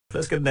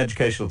Let's get an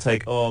educational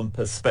take on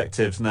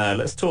perspectives now.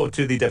 Let's talk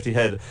to the Deputy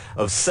Head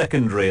of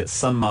Secondary at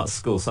Sunmarke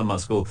School. Sunmarke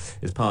School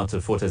is part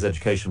of Fortes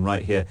Education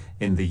right here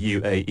in the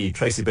UAE.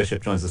 Tracy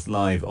Bishop joins us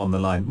live on the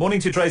line. Morning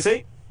to you,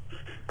 Tracy.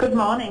 Good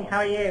morning. How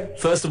are you?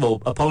 First of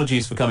all,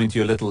 apologies for coming to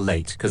you a little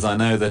late, because I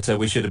know that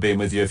we should have been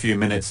with you a few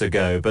minutes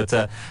ago, but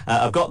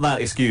I've got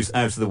that excuse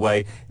out of the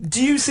way.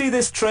 Do you see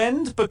this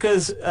trend?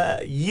 Because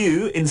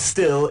you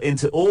instill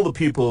into all the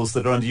pupils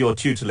that are under your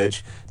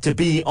tutelage to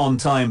be on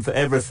time for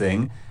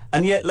everything,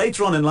 and yet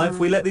later on in life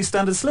we let these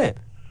standards slip.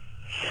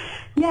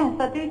 Yes,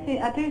 I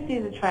do see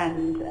the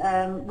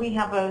trend. We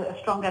have a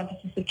strong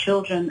emphasis of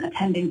children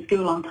attending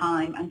school on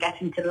time and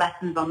getting to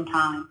lessons on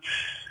time.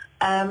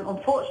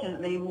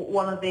 Unfortunately,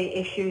 one of the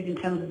issues in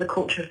terms of the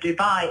culture of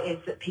Dubai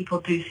is that people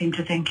do seem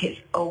to think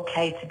it's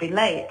okay to be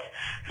late.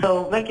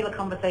 So regular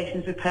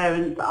conversations with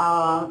parents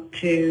are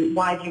to,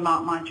 why do you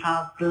mark my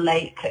child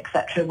late,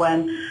 etc.,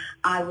 when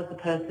I was the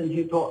person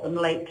who brought them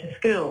late to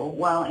school?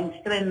 Well,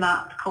 instilling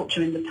that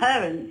culture in the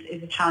parents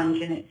is a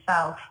challenge in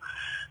itself.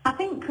 I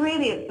think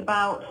really it's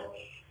about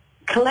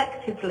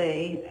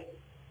collectively,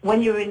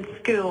 when you're in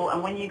school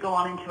and when you go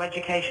on into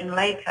education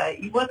later,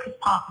 you work as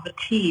part of a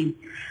team.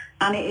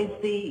 And it is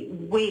the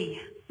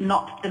we,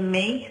 not the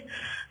me.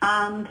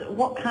 And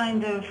what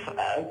kind of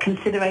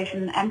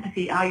consideration and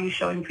empathy are you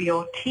showing for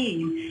your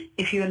team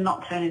if you are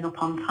not turning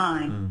up on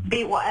time?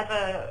 Be it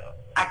whatever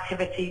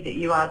activity that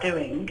you are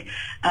doing,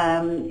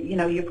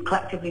 you're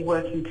collectively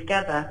working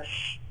together.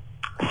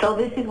 So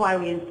this is why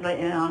we instill it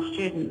in our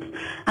students.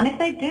 And if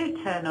they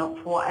do turn up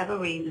for whatever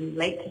reason,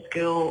 late to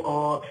school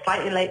or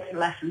slightly late to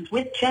lessons,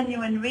 with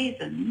genuine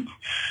reasons,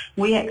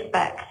 we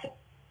expect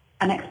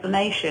an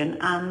explanation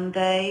and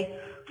a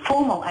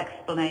formal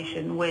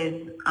explanation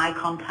with eye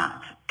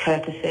contact,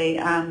 courtesy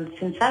and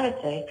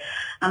sincerity.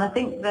 And I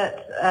think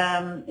that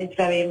it's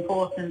very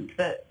important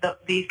that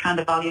these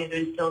kind of values are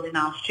instilled in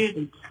our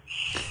students.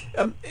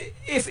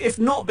 If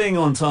not being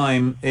on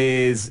time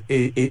is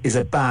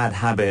a bad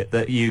habit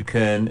that you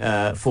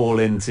can fall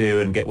into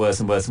and get worse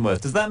and worse and worse,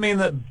 does that mean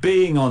that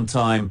being on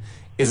time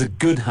is a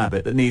good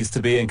habit that needs to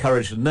be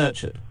encouraged and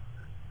nurtured?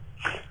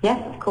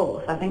 Yes, of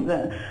course. I think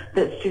that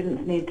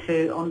students need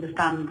to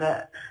understand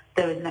that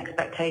there is an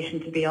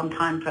expectation to be on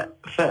time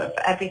for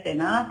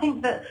everything. And I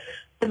think that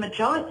the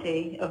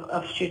majority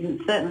of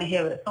students, certainly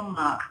here at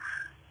Sunmarke,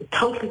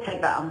 totally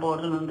take that on board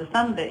and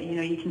understand it. You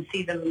know, you can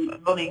see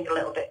them running a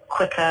little bit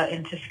quicker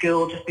into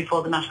school just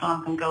before the national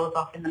anthem goes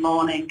off in the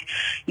morning,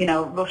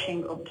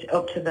 rushing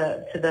up to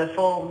the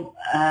form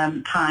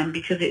time,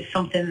 because it's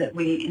something that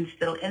we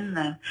instill in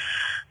them.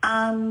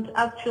 And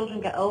as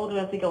children get older,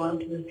 as they go on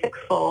to the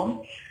sixth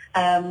form,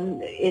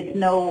 it's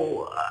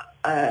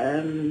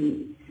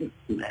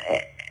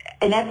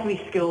in every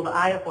school that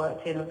I have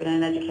worked in, I've been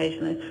an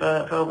educationalist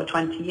for over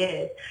 20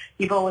 years,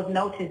 you've always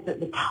noticed that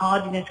the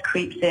tardiness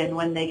creeps in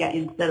when they get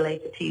into the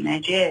later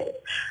teenage years.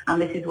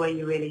 And this is where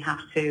you really have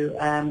to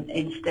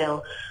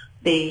instill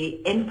the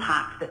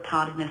impact that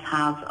tardiness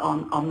has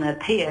on their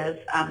peers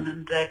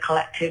and the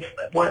collective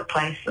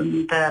workplace, and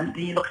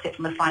you look at it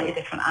from a slightly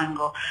different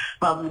angle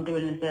rather than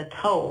doing as they're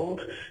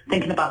told,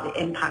 thinking about the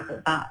impact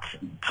that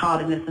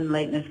tardiness and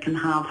lateness can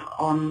have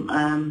on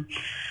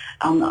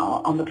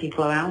the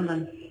people around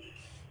them.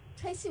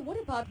 Tracy, what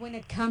about when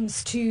it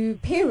comes to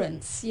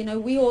parents? You know,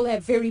 we all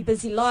have very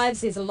busy lives.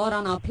 There's a lot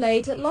on our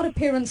plate. A lot of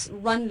parents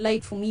run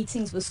late for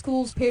meetings with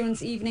schools,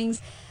 parents' evenings.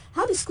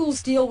 How do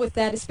schools deal with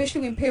that,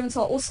 especially when parents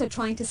are also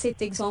trying to set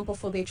the example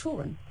for their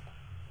children?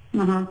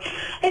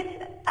 It's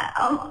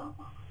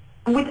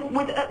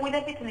with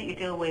everything that you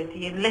deal with,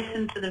 you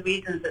listen to the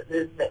reasons that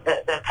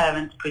the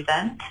parents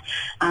present,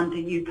 and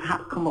you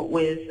perhaps come up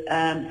with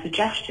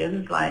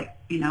suggestions like,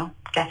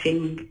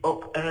 getting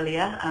up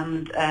earlier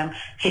and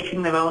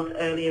hitting the roads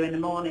earlier in the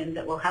morning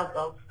that will help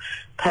those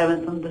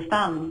parents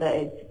understand that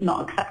it's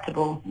not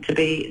acceptable to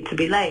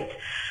be late.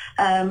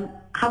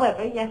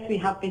 However, yes, we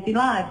have busy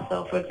lives.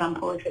 So, for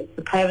example, if it's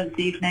the parents'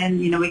 evening,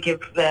 we give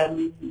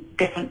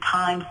different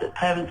times that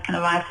parents can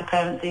arrive to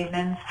parents'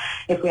 evenings.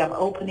 If we have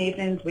open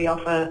evenings, we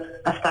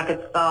offer a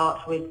staggered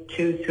start with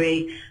 2,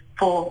 3,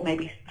 4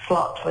 maybe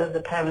slots where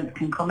the parents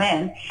can come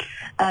in.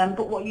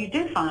 But what you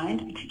do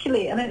find,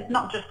 particularly, and it's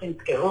not just in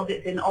schools,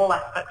 it's in all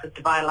aspects of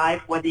Dubai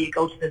life, whether you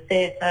go to the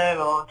theatre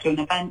or to an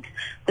event,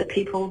 that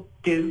people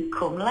do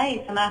come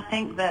late. And I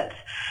think that,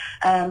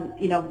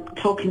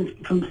 talking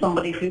from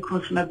somebody who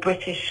comes from a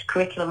British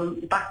curriculum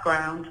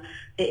background,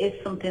 it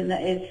is something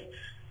that is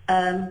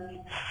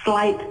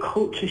slight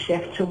culture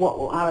shift to what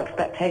our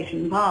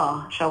expectations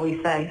are, shall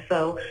we say.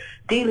 So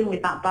dealing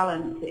with that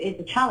balance is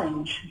a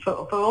challenge for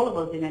all of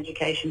us in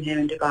education here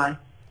in Dubai.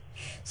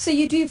 So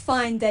you do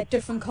find that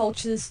different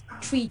cultures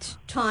treat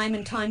time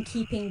and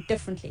timekeeping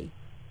differently?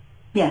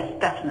 Yes,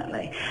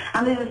 definitely.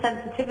 And there's a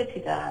sensitivity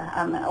there,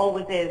 and there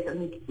always is,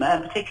 and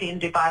particularly in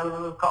Dubai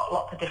where we've got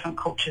lots of different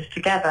cultures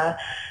together,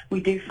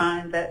 we do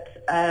find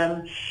that,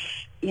 that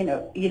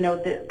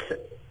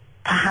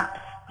perhaps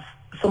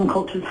some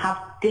cultures have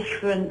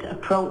different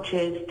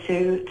approaches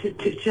to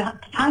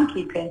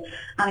timekeeping,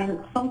 and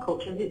in some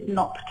cultures it's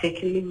not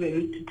particularly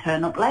rude to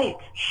turn up late.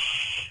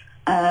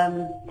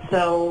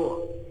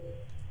 So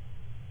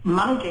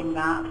managing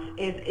that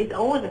is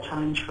always a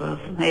challenge for us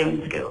here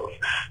in schools.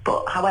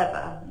 But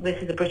however,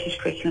 this is a British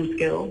curriculum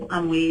school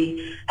and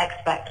we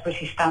expect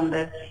British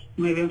standards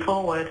moving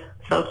forward.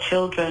 So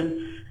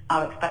children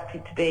are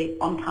expected to be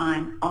on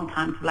time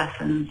for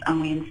lessons,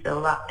 and we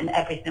instill that in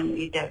everything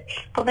we do.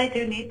 But they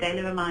do need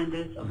daily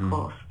reminders, of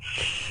course.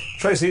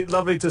 Tracy,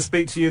 lovely to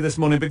speak to you this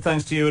morning. Big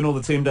thanks to you and all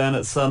the team down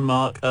at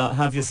Sunmarke.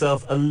 Have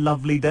yourself a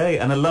lovely day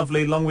and a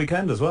lovely long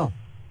weekend as well.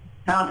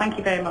 Oh, thank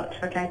you very much.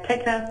 Okay,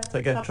 take care.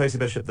 Take care. Tracy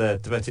Bishop there,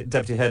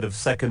 Deputy Head of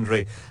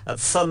Secondary at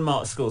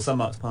Sunmarke School.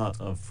 Sunmarke's part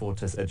of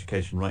Fortes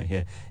Education right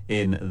here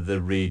in the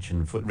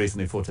region.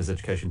 Recently, Fortes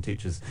Education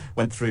teachers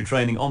went through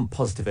training on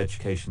positive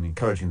education,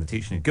 encouraging the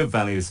teaching of good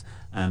values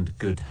and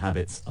good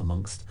habits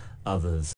amongst others.